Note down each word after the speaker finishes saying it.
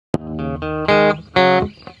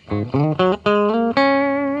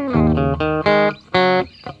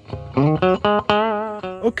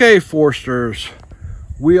Okay, foresters,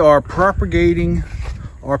 we are propagating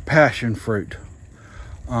our passion fruit.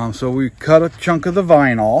 So we cut a chunk of the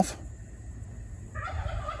vine off,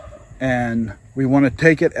 and we want to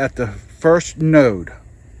take it at the first node,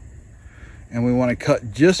 and we want to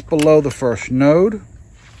cut just below the first node.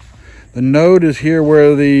 The node is here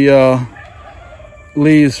where the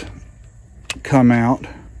leaves come out.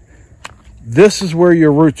 This is where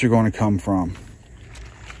your roots are going to come from.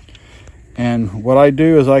 And what I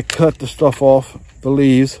do is I cut the stuff off, the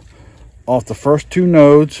leaves, off the first two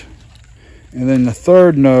nodes, and then the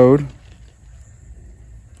third node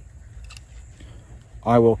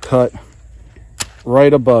I will cut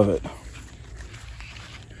right above it.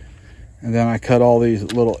 And then I cut all these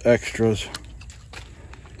little extras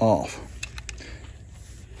off.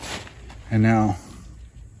 And now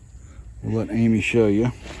we'll let Amy show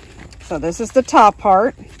you. So this is the top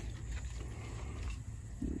part.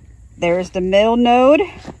 There's the middle node,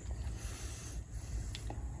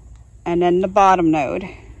 and then the bottom node.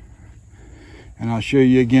 And I'll show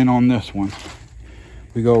you again on this one.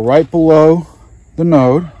 We go right below the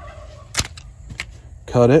node,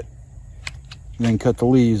 cut it, then cut the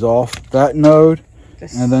leaves off that node,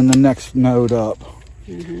 and then the next node up.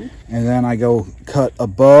 And then I go cut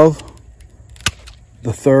above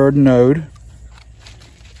the third node.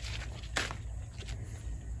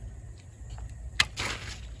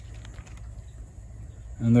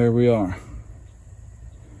 And there we are.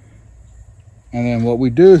 And then what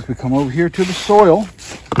we do is we come over here to the soil.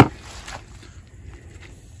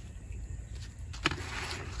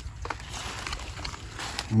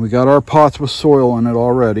 And we got our pots with soil in it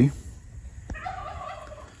already.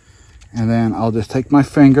 And then I'll just take my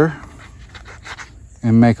finger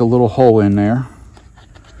and make a little hole in there.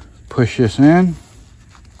 Push this in.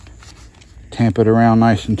 Tamp it around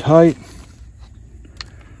nice and tight.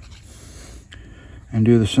 And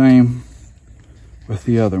do the same with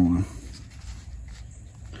the other one.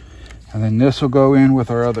 And then this will go in with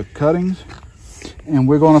our other cuttings. And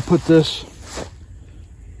we're going to put this,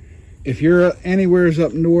 if you're anywhere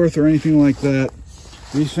up north or anything like that,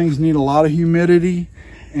 these things need a lot of humidity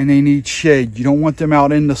and they need shade. You don't want them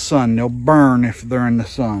out in the sun. They'll burn if they're in the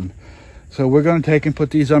sun. So we're going to take and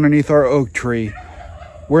put these underneath our oak tree.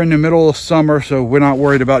 We're in the middle of summer, so we're not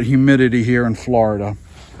worried about humidity here in Florida.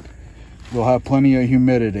 We'll have plenty of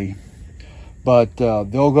humidity, but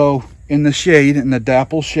they'll go in the shade, in the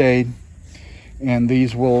dapple shade, and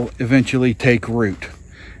these will eventually take root,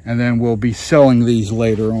 and then we'll be selling these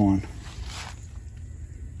later on.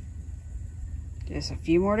 Just a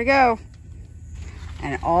few more to go,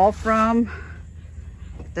 and all from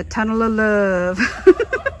the tunnel of love.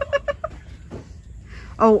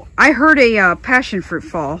 Oh, I heard a passion fruit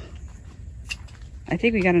fall. I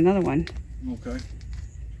think we got another one. Okay.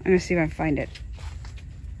 I'm gonna see if I can find it.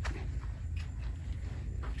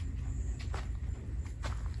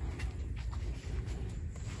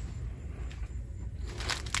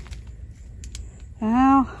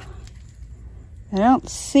 Well, I don't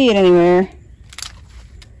see it anywhere.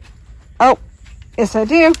 Oh, yes I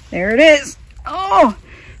do. There it is. Oh,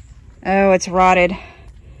 it's rotted.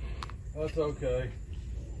 That's okay.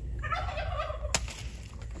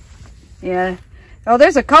 Yeah. Oh,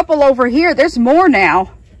 there's a couple over here. There's more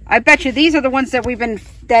now. I bet you these are the ones that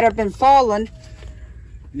have been falling.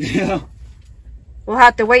 Yeah. We'll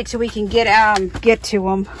have to wait till we can get to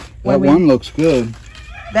them. That one looks good.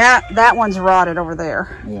 That one's rotted over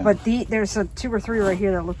there. Yeah. But there's 2 or 3 right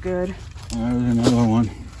here that look good. There's another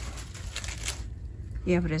one.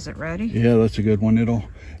 Yeah, but is it ready? Yeah, that's a good one.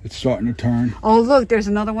 It's starting to turn. Oh, look, there's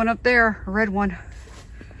another one up there, a red one.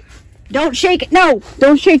 Don't shake it. No,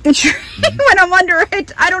 don't shake the tree when I'm under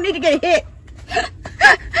it. I don't need to get hit.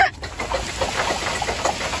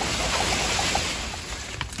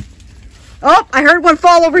 Oh, I heard one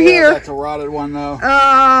fall over here. That's a rotted one though. Oh.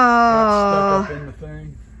 Got stuck up in the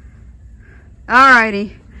thing.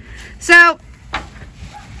 Alrighty. So,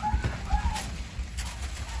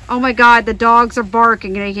 oh my God, the dogs are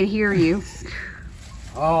barking and they can hear you.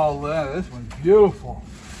 Oh, this one's beautiful.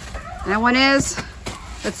 That one is,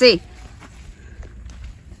 let's see.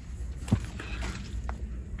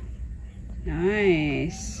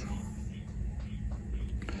 Nice.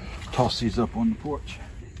 Toss these up on the porch.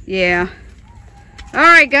 Yeah. All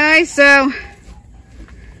right, guys. So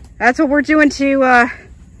that's what we're doing to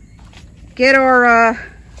get our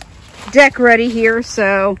deck ready here.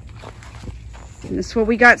 So this is what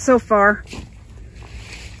we got so far.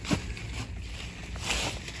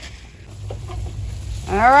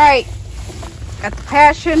 All right. Got the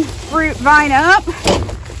passion fruit vine up.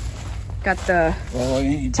 Got the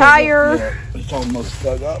it tire. It's almost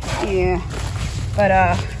dug up. Yeah.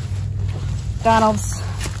 But Donald's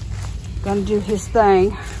gonna do his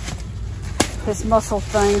thing. His muscle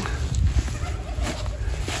thing.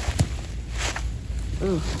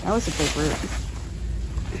 Ooh, that was a big root.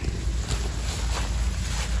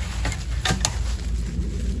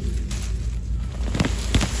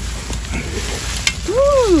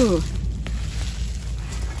 Ooh.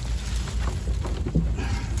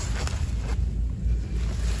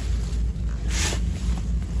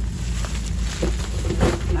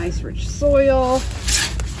 Nice rich soil.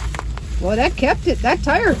 Well, that kept it. That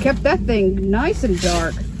tire kept that thing nice and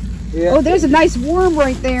dark. Yeah. Oh, there's a nice worm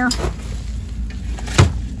right there.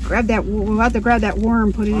 Grab that. We'll have to grab that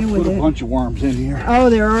worm. Put it in with it. Put a bunch of worms in here. Oh,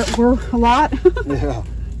 were a lot. Yeah.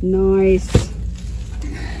 Nice.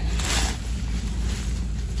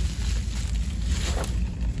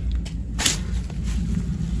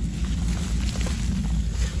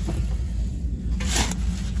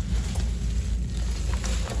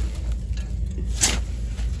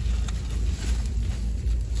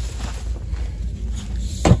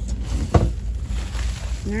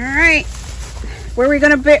 All right, where are we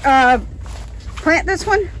gonna plant this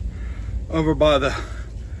one? Over by the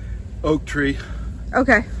oak tree.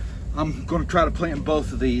 Okay. I'm gonna try to plant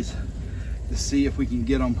both of these to see if we can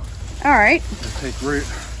get them. All right. To take root.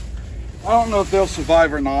 I don't know if they'll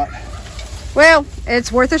survive or not. Well, it's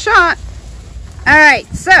worth a shot. All right,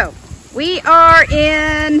 so we are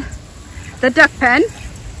in the duck pen,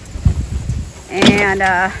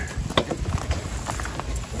 and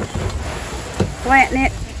planting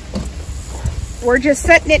it. We're just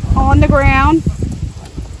setting it on the ground.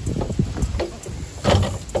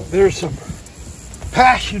 There's some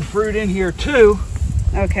passion fruit in here too.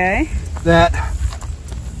 Okay. That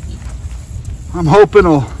I'm hoping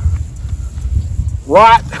will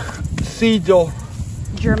rot, seeds will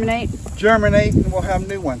germinate, and we'll have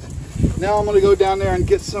new ones. Now I'm going to go down there and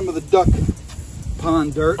get some of the duck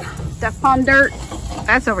pond dirt. Duck pond dirt,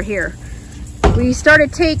 that's over here. We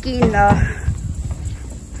started taking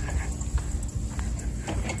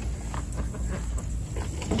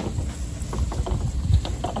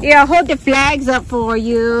yeah, I'll hold the flags up for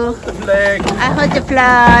you. Hold the flag. I hold the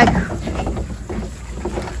flag.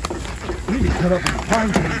 We need to cut up some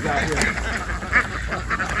pine trees out here.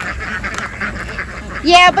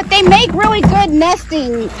 Yeah, but they make really good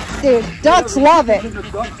nesting. The ducks love it. The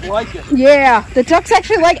ducks like it. Yeah, the ducks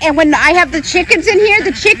actually like it. And when I have the chickens in here,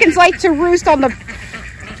 the chickens like to roost on the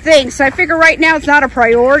thing. So I figure right now it's not a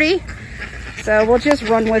priority. So we'll just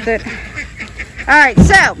run with it. All right,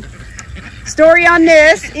 so story on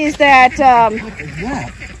this is that What is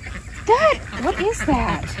that? what is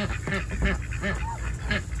that?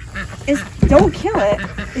 Don't kill it.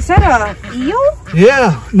 Is that a eel?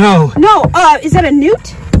 Yeah, no. No, is that a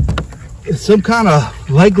newt? It's some kind of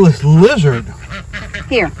legless lizard.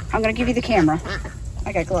 Here, I'm gonna give you the camera.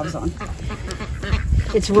 I got gloves on.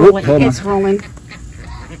 It's rolling. Whoop, it's rolling.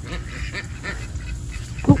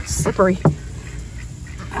 Oh, slippery.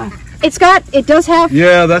 It does have.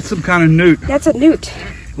 Yeah, that's some kind of newt. That's a newt.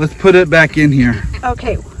 Let's put it back in here.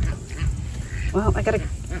 Okay. Well, I gotta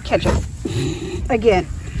catch him again.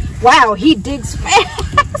 Wow, he digs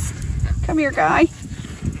fast. Come here, guy.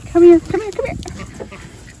 Come here, come here, come here.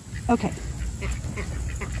 Okay.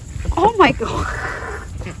 Oh my God.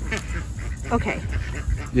 Okay.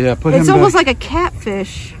 Yeah, put him It's back. almost like a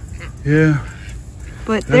catfish. Yeah.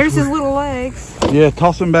 But there's his little legs. Yeah,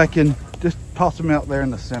 toss him back in. Just toss him out there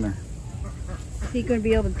in the center. Is he going to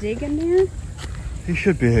be able to dig in there? He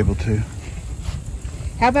should be able to.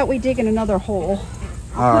 How about we dig in another hole?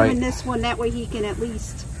 All I'll put right. him in this one. That way he can at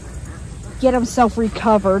least get himself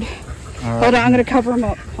recovered. All right. Hold on, I'm going to cover him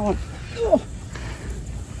up. Hold on. Oh.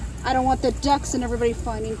 I don't want the ducks and everybody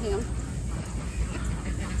finding him.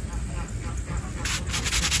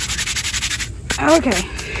 Okay.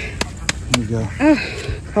 Here you go.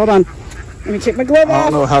 Hold on. Let me take my glove I off.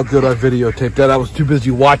 don't know how good I videotaped that. I was too busy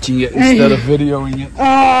watching it instead of videoing it.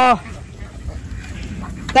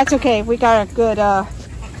 That's okay. We got a good,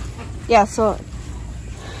 yeah, so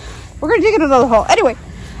we're going to dig in another hole. Anyway,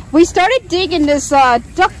 we started digging this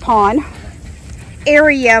duck pond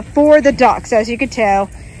area for the ducks, as you can tell.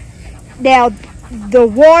 Now, the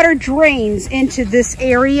water drains into this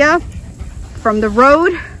area from the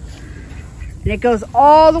road, and it goes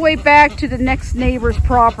all the way back to the next neighbor's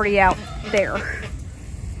property out there.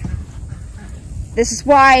 This is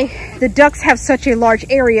why the ducks have such a large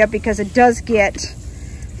area, because it does get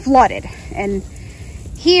flooded. And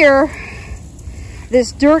here,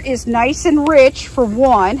 this dirt is nice and rich for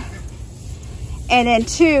one, And then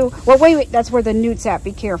 2, well, wait, that's where the newt's at.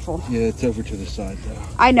 Be careful. Yeah, it's over to the side though.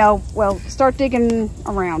 I know. Well, start digging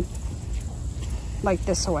around like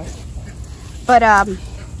this way. But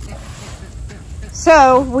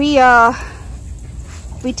so we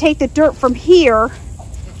take the dirt from here,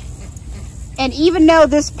 and even though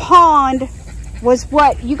this pond was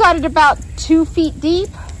what you got it about 2 feet deep.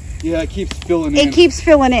 Yeah, it keeps filling in. It keeps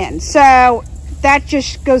filling in. So that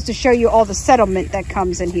just goes to show you all the settlement that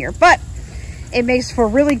comes in here. But it makes for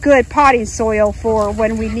really good potting soil for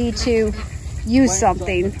when we need to use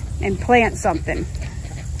something and plant something.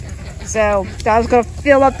 So I was going to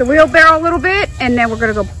fill up the wheelbarrow a little bit, and then we're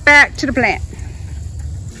going to go back to the plant.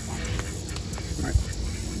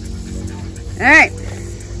 All right.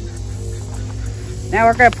 Now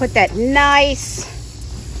we're going to put that nice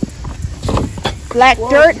black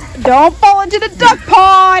dirt. Don't fall into the duck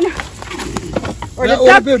pond. Or that the would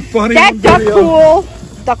duck, have been funny. that duck pool.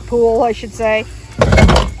 Duck pool, I should say.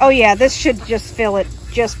 Oh yeah, this should just fill it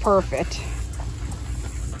just perfect.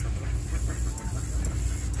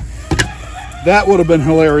 That would have been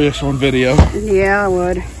hilarious on video. Yeah, I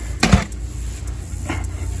would.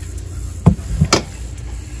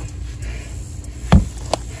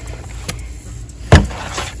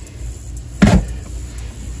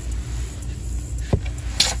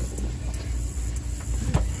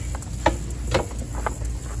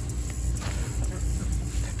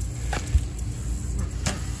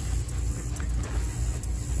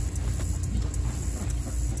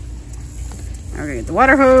 Okay, the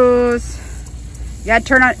water hose. You gotta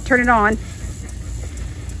turn it on. And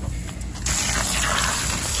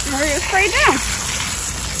we're gonna spray it down.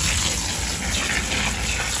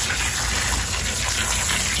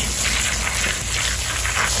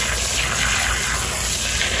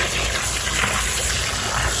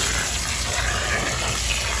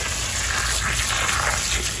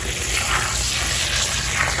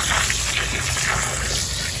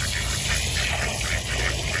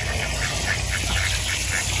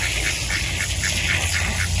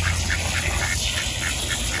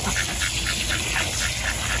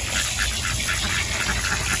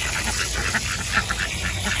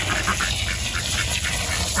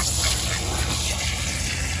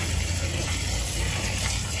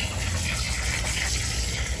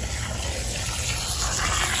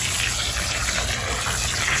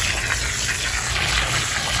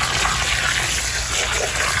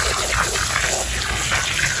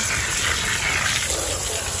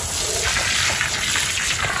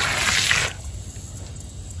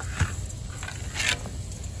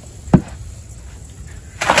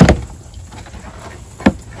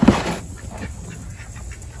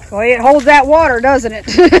 Well, it holds that water, doesn't it?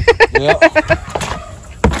 Yep.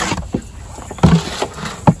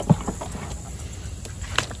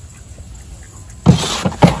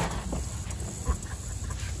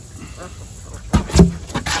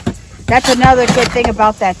 That's another good thing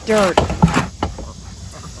about that dirt.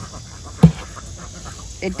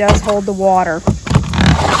 It does hold the water.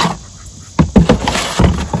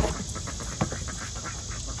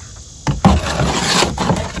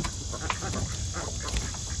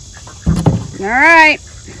 All right.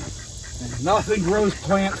 Nothing grows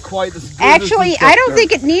plants quite as good. Actually, I don't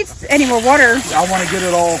think it needs any more water. I want to get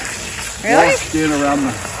it all washed in around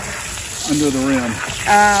under the rim.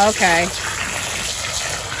 Okay.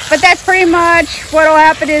 But that's pretty much what'll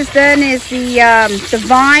happen is the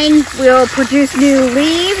vine will produce new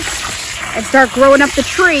leaves and start growing up the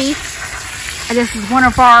tree. And this is one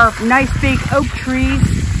of our nice big oak trees.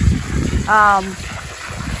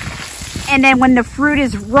 And then when the fruit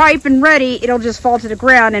is ripe and ready, it'll just fall to the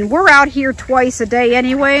ground. And we're out here twice a day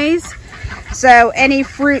anyways. So any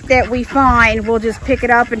fruit that we find, we'll just pick it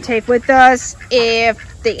up and take with us.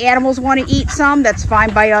 If the animals want to eat some, that's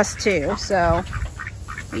fine by us too. So,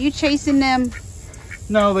 are you chasing them?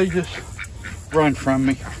 No, they just run from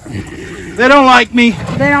me. They don't like me.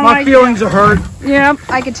 They don't My like feelings are hurt. Yep,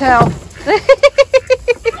 I can tell.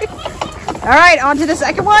 All right, on to the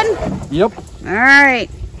second one? Yep. All right.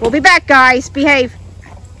 We'll be back, guys. Behave.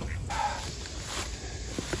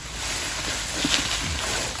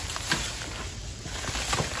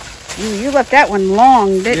 Ooh, you left that one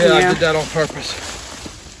long, didn't you? Yeah, I did that on purpose.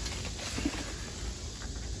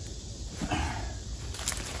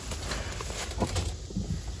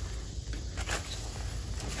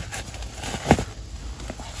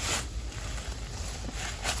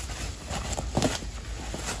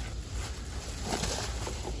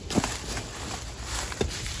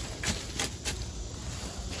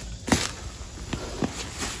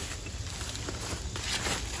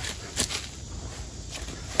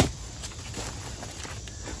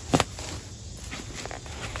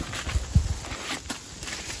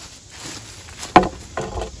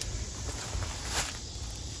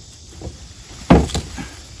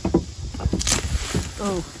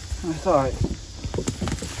 Oh, I thought.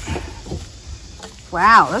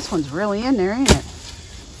 Wow, this one's really in there, ain't it?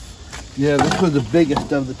 Yeah, this was the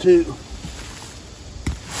biggest of the two.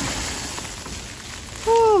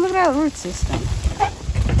 Oh, look at that root system.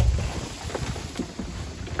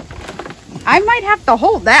 I might have to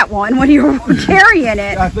hold that one when you're carrying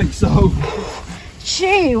it. I think so.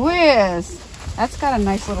 Gee whiz. That's got a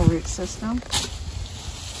nice little root system.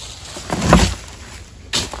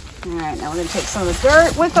 All right, now we're going to take some of the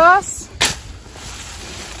dirt with us.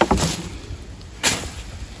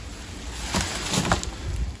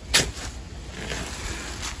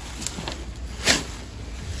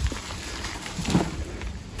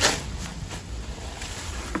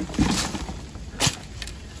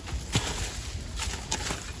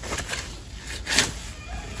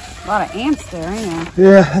 A lot of ants there, ain't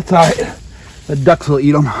there? Yeah, that's all right. The ducks will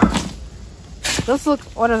eat them. Those look,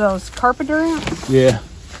 what are those, carpenter ants? Yeah.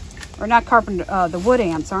 Or not carpenter, the wood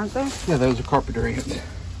ants, aren't they? Yeah, those are carpenter ants.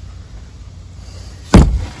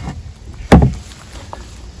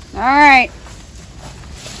 All right.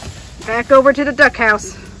 Back over to the duck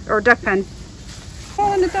house, or duck pen.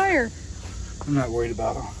 Fall in the tire. I'm not worried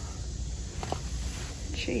about them.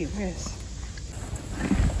 Gee whiz.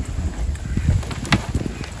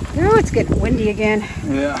 Oh, it's getting windy again.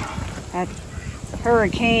 Yeah. That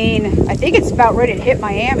hurricane, I think it's about ready to hit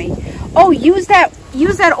Miami. Oh, use that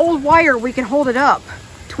old wire. We can hold it up.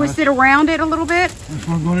 Twist it around it a little bit. That's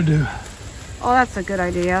what I'm going to do. Oh, that's a good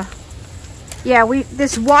idea. Yeah,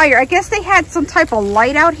 this wire, I guess they had some type of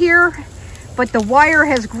light out here, but the wire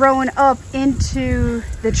has grown up into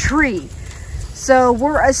the tree. So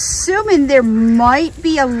we're assuming there might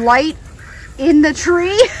be a light in the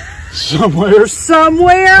tree. Somewhere.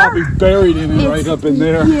 Probably buried in it, right up in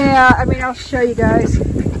there. Yeah, I mean, I'll show you guys.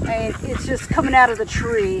 And it's just coming out of the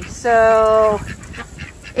tree. So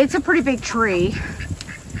it's a pretty big tree.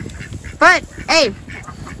 But hey,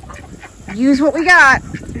 use what we got.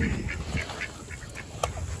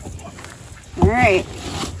 All right.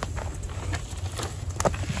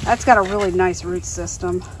 That's got a really nice root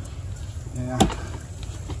system. Yeah.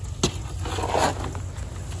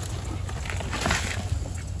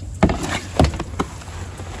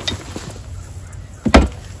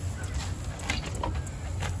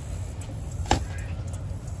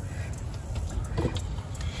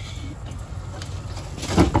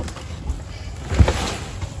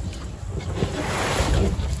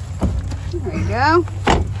 There you go.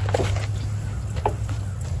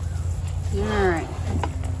 All right.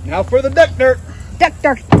 Now for the duck dirt. Duck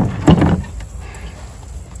dirt.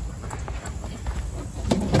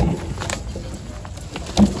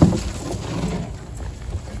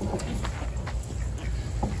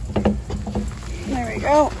 There we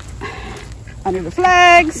go. Under the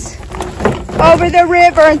flags. Over the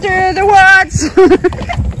river and through the woods.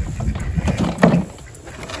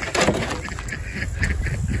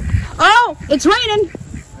 Oh, it's raining.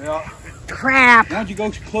 Yeah. Crap. Why don't you go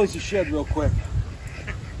close the shed real quick?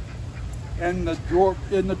 And the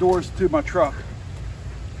doors to my truck.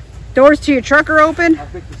 Doors to your truck are open? I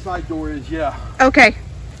think the side door is, yeah. Okay.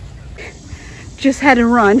 Just had to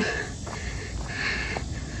run.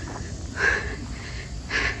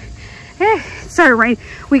 It started raining.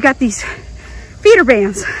 We got these feeder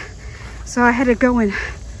bands. So I had to go and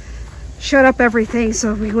shut up everything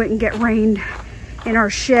so we wouldn't get rained in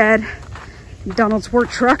our shed, Donald's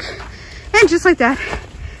work truck. And just like that,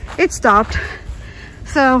 it stopped.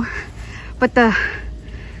 So, but that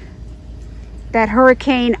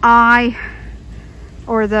hurricane I,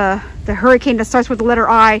 or the hurricane that starts with the letter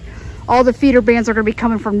I, all the feeder bands are going to be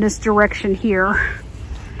coming from this direction here.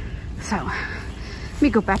 So, let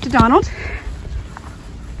me go back to Donald.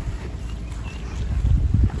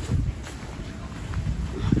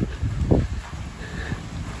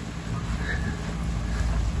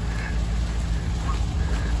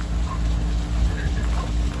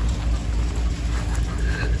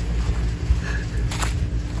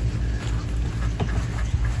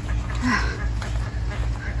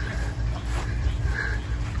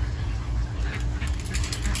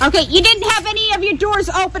 Okay, you didn't have any of your doors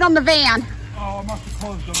open on the van. Oh, I must have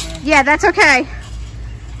closed them, man. Yeah, that's okay.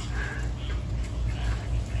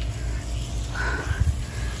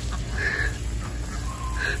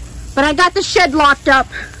 But I got the shed locked up.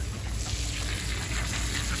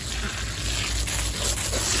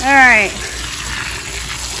 All right.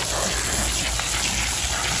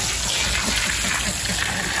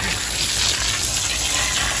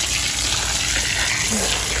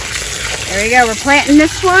 There you go, we're planting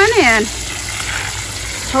this one and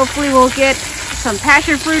hopefully we'll get some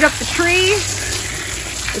passion fruit up the trees,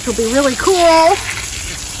 which will be really cool.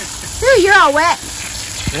 Ooh, you're all wet.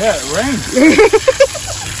 Yeah, it rained.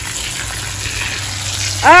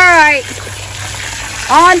 All right.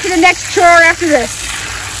 On to the next chore after this.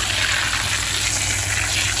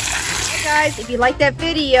 Hey guys, if you like that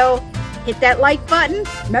video, hit that like button,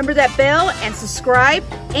 remember that bell, and subscribe.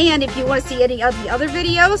 And if you want to see any of the other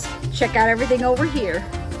videos, check out everything over here.